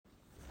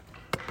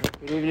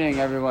Good evening,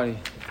 everybody.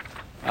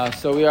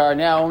 So we are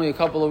now only a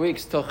couple of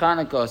weeks till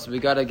Chanukah, so we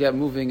got to get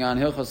moving on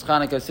Hilchos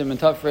Chanukah. Siman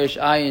Tafresh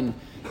Ayin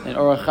and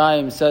Orach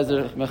Chaim says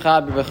that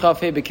Mechaber B'Chaf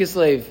Hey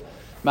B'Kislev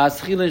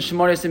Maschilin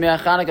Shmoneh Simei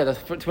Chanukah.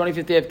 The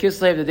 25th day of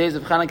Kislev, the days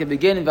of Chanukah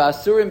begin.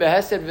 V'Asurim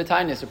B'Hesed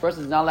V'Tainis. A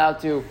person is not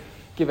allowed to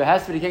give a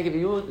hesed. He can't give a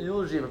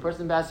eulogy. If a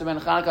person passes away on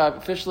Chanukah,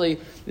 officially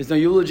there's no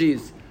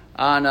eulogies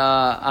on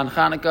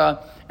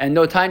Chanukah and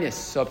no tainis.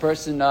 So a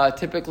person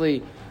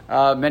typically.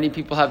 Many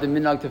people have the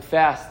minhag to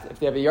fast if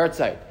they have a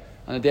yahrzeit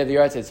on the day of the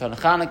yahrzeit. So on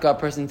Chanukah, a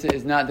person the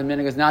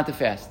minhag is not to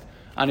fast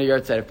on a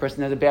yahrzeit. If a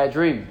person has a bad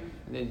dream,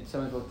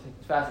 someone will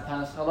fast a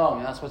tanas chalom.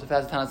 You're not supposed to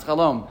fast a tanas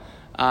chalom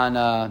on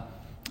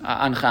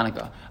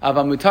Chanukah.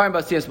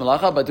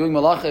 But doing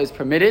malacha is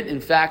permitted.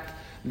 In fact,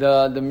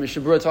 the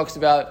Mishnah Berurah talks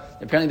about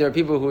apparently there are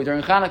people who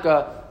during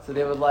Chanukah, so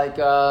they would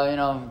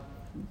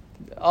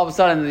all of a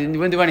sudden they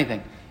wouldn't do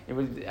anything. It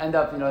would end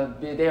up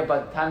be a day of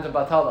times of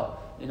batala.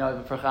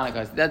 For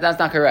Chanukah. That's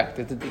not correct.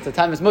 It's a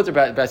time of mutter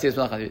b'asiyas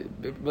malacha.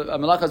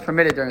 Malacha is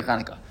permitted during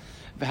Chanukah.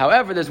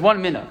 However, there's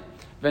one minhag.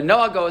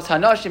 V'noah goes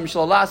hanashim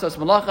shalasos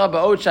malacha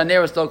ba'od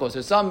shaner stokos.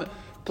 There's some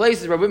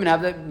places where women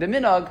have the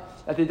minhag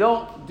that they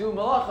don't do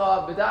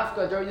malacha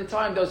b'dafka during the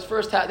time that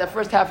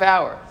first half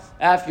hour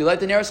after you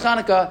light the nearest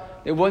Chanukah.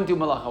 They wouldn't do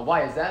malacha.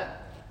 Why is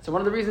that? So one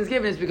of the reasons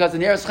given is because the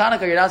nearest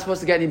Chanukah you're not supposed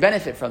to get any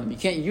benefit from them. You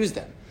can't use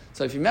them.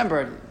 So if you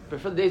remember,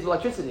 before the days of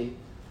electricity,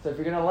 so if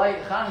you're going to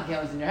light Chanukah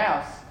candles in your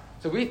house.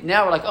 So we're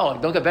like,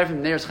 don't get benefit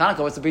from Neir's Chanukah.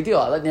 What's the big deal?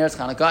 I let Neir's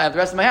Chanukah. I have the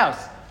rest of my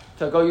house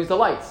to go use the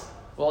lights.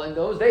 Well, in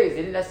those days, they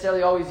didn't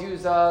necessarily always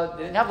use. They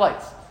didn't have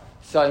lights,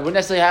 so you wouldn't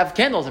necessarily have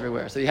candles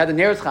everywhere. So you had the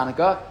Neir's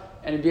Chanukah,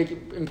 and it'd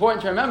be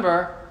important to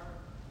remember.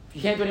 If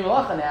you can't do any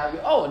malacha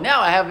now,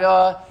 now I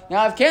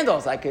have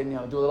candles. I can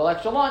do a little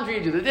extra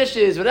laundry, do the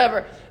dishes, whatever.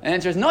 And the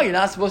answer is no. You're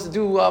not supposed to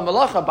do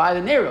malacha by the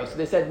Neiros. So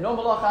they said no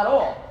malacha at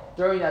all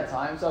during that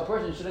time. So a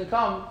person shouldn't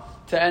come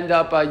to end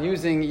up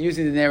using the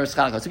Neiros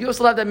Chanukah. So people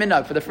still have that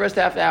minhag for the first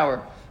half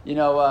hour.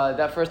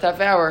 That first half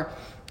hour,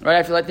 right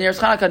after like the Neiros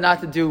Chanukah,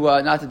 not to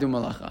do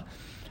malacha.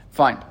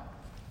 Fine.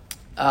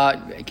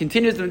 It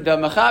continues the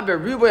Mechaber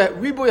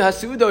Riboy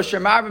Hasudo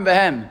Shemar Ben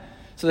Behem.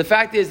 So the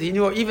fact is, he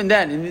knew even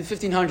then in the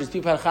 1500s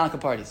people had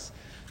Chanukah parties.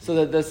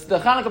 So the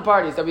Chanukah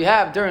parties that we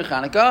have during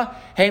Chanukah,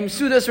 Heim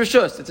Sudas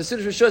Rishus. It's a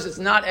Sudas Rishus. It's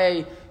not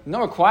no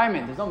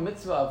requirement. There's no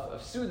mitzvah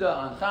of Suda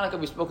on Chanukah.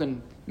 We've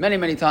spoken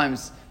many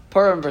times.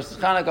 Purim versus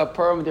Chanukah.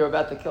 Purim, they were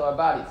about to kill our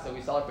bodies, so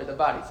we celebrate the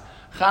bodies.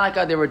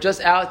 Chanukah, they were just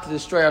out to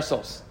destroy our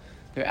souls.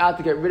 They were out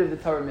to get rid of the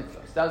Torah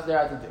mitzvahs. That's what they're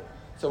out to do.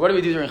 So what do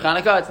we do during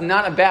Chanukah? It's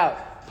not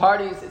about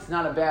parties. It's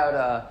not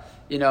about,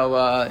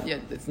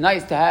 it's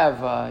nice to have,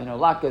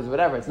 latkes,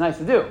 whatever. It's nice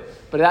to do.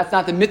 But that's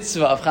not the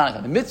mitzvah of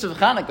Chanukah. The mitzvah of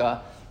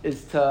Chanukah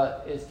is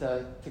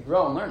to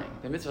grow in learning.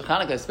 The mitzvah of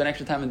Chanukah is to spend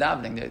extra time in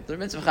davening. The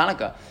mitzvah of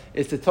Chanukah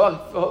is to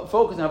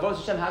focus on Avodas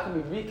Hashem. How can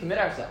we recommit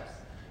ourselves?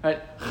 Right,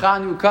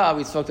 Chanukah.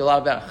 We spoke a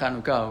lot about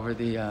Chanukah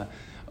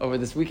over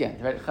this weekend.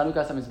 Right,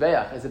 Chanukah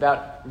Samizbeach is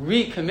about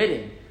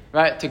recommitting,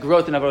 right, to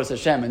growth in Avodas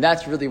Hashem, and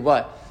that's really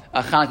what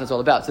Chanukah is all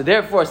about. So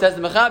therefore, says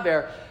the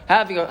Mechaber,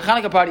 having a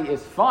Chanukah party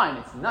is fine.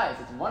 It's nice.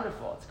 It's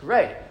wonderful. It's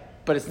great,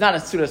 but it's not a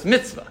Sudas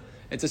mitzvah.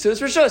 It's a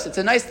Sudas Rishus. It's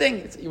a nice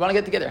thing. You want to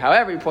get together.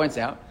 However, he points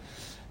out,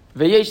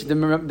 the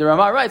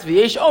Ramah writes,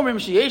 "V'yesh omrim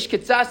sheyesh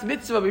kitzas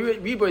mitzvah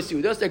riboy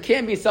sudos." There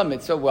can be some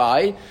mitzvah.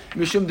 Why?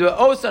 Mishum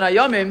de'osan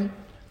hayomim.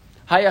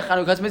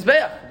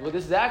 Well,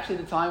 this is actually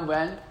the time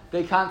when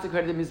they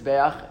consecrated the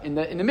Mizbeach in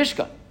the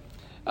Mishkan,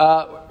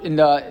 in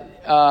the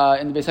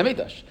Beis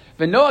Hamikdash.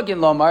 V'noagin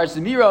lomar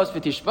zmiros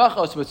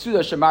v'tishbachos v'tzuda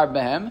shemar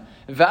behem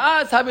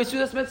v'az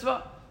habesudas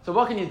mitzvah. So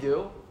what can you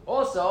do?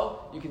 Also,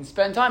 you can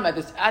spend time at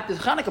this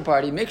Chanukah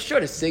party. Make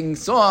sure to sing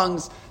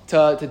songs,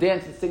 to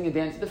dance, to sing the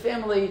dance of the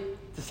family,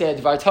 to say a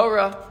Dvar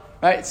Torah.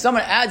 Right?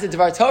 Someone adds a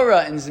Dvar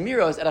Torah in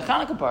zmiros at a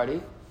Chanukah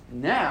party.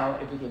 Now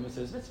it became a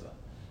Sudas mitzvah.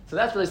 So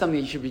that's really something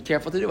you should be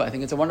careful to do. I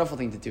think it's a wonderful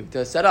thing to do.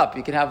 To set up,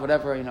 you can have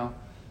whatever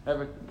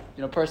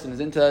person is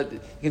into. You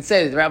can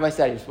say the rabbi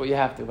said, "It's what you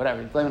have to."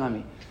 Whatever, blame it on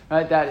me.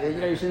 Right? That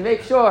you should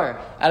make sure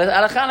at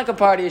a Chanukah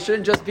party, it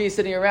shouldn't just be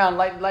sitting around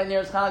light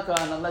Neir's Chanukah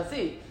and let's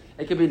eat.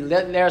 It could be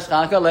Neir's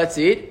Chanukah, let's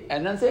eat,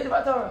 and then say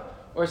Dvar Torah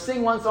or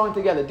sing one song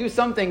together. Do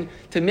something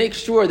to make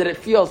sure that it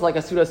feels like a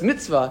Sudas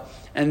mitzvah,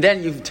 and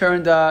then you've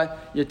turned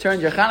your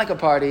Chanukah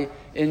party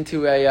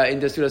into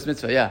Sudas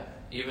mitzvah. Yeah.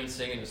 Even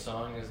singing a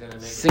song is going to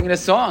make Singing a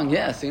song,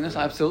 yeah,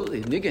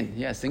 absolutely. Niggin,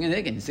 yeah, sing a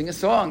niggin, sing a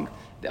song.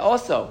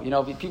 Also,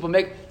 people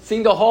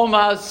sing the whole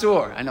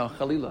Ma'asur. I know,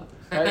 Chalila,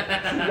 right?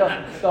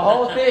 the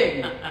whole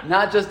thing,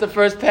 not just the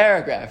first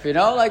paragraph,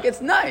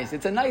 it's nice.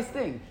 It's a nice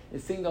thing. You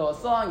sing the whole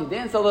song, you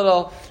dance a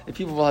little, and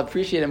people will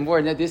appreciate it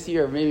more this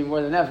year, maybe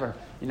more than ever.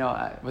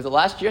 Was it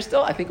last year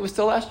still? I think it was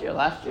still last year.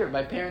 Last year,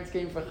 my parents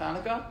came for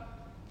Chanukah,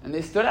 and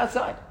they stood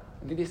outside.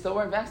 I think they still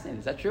weren't vaccinated.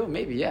 Is that true?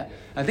 Maybe, yeah.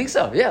 I think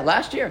so. Yeah,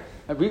 last year.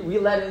 We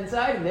let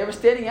inside, and they were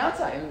standing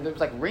outside, and it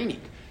was raining.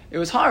 It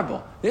was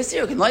horrible. This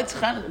year, we can light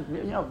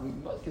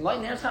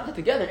Neir's Chanukah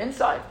together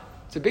inside.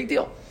 It's a big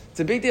deal. It's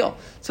a big deal.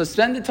 So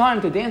spend the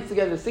time to dance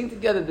together, to sing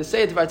together, to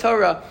say Dvar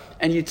Torah,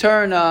 and you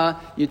turn a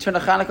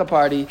Chanukah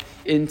party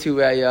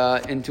into a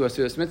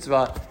Sudas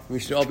Mitzvah. We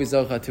should all be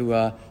zocha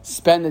to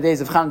spend the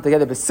days of Chanukah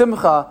together,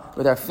 b'simcha,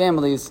 with our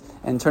families,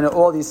 and turn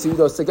all these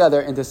Sudos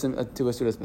together into a Sudas Mitzvah.